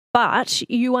But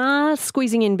you are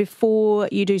squeezing in before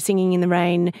you do Singing in the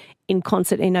Rain in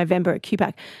concert in November at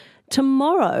QPAC.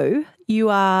 Tomorrow, you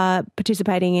are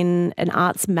participating in an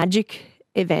Arts Magic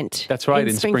event. That's right,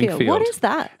 in Springfield. What is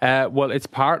that? Well, it's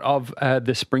part of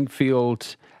the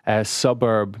Springfield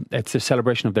suburb. It's a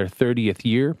celebration of their 30th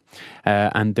year,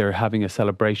 and they're having a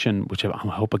celebration, which I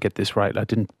hope I get this right. I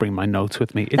didn't bring my notes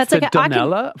with me. It's That's the okay.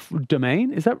 Donella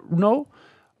Domain. Is that no?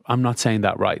 I'm not saying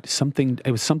that right.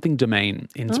 It was something Domain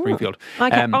in Springfield.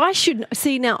 Okay, I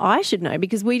should know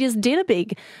because we just did a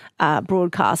big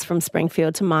broadcast from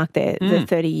Springfield to mark their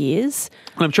 30 years.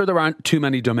 And I'm sure there aren't too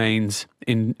many domains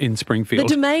in Springfield.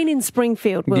 The Domain in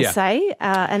Springfield, we'll say,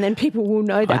 and then people will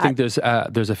know that. I think there's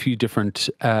a few different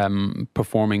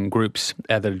performing groups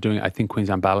that are doing. I think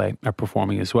Queensland Ballet are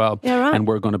performing as well. Yeah, right. And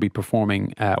we're going to be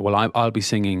performing. I'll be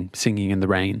singing in the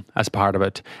Rain as part of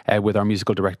it with our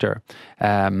musical director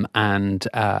and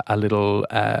a little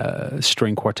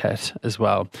string quartet as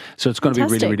well. So it's going to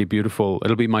be really, really beautiful.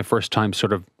 It'll be my first time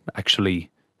sort of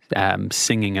actually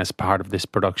singing as part of this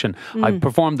production. I've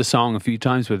performed the song a few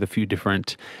times with a few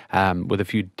different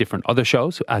other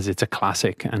shows, as it's a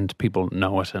classic and people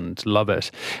know it and love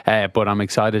it. But I'm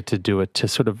excited to do it, to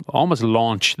sort of almost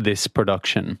launch this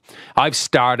production. I've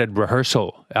started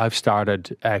rehearsal. I've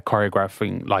started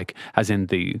choreographing, like as in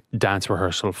the dance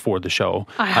rehearsal for the show.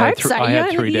 I hope so. I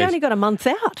had 3 days. You only got a month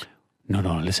out. No,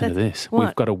 listen to this. What?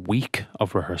 We've got a week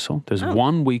of rehearsal. There's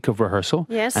 1 week of rehearsal.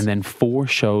 Yes. And then 4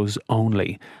 shows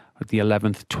only, the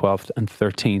 11th, 12th and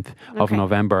 13th of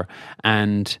November.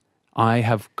 And I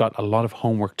have got a lot of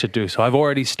homework to do. So I've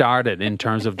already started in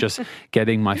terms of just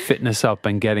getting my fitness up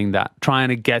and trying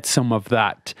to get some of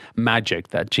that magic,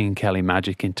 that Gene Kelly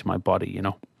magic into my body, you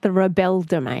know. The Robelle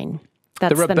Domain.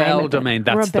 That's the Robelle name Domain,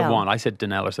 that's Robelle. the one. I said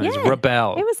Donella or something. Yeah, It's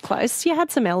Robelle. It was close. You had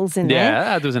some L's in there.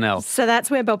 Yeah, there was an L. So that's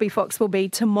where Bobby Fox will be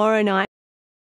tomorrow night.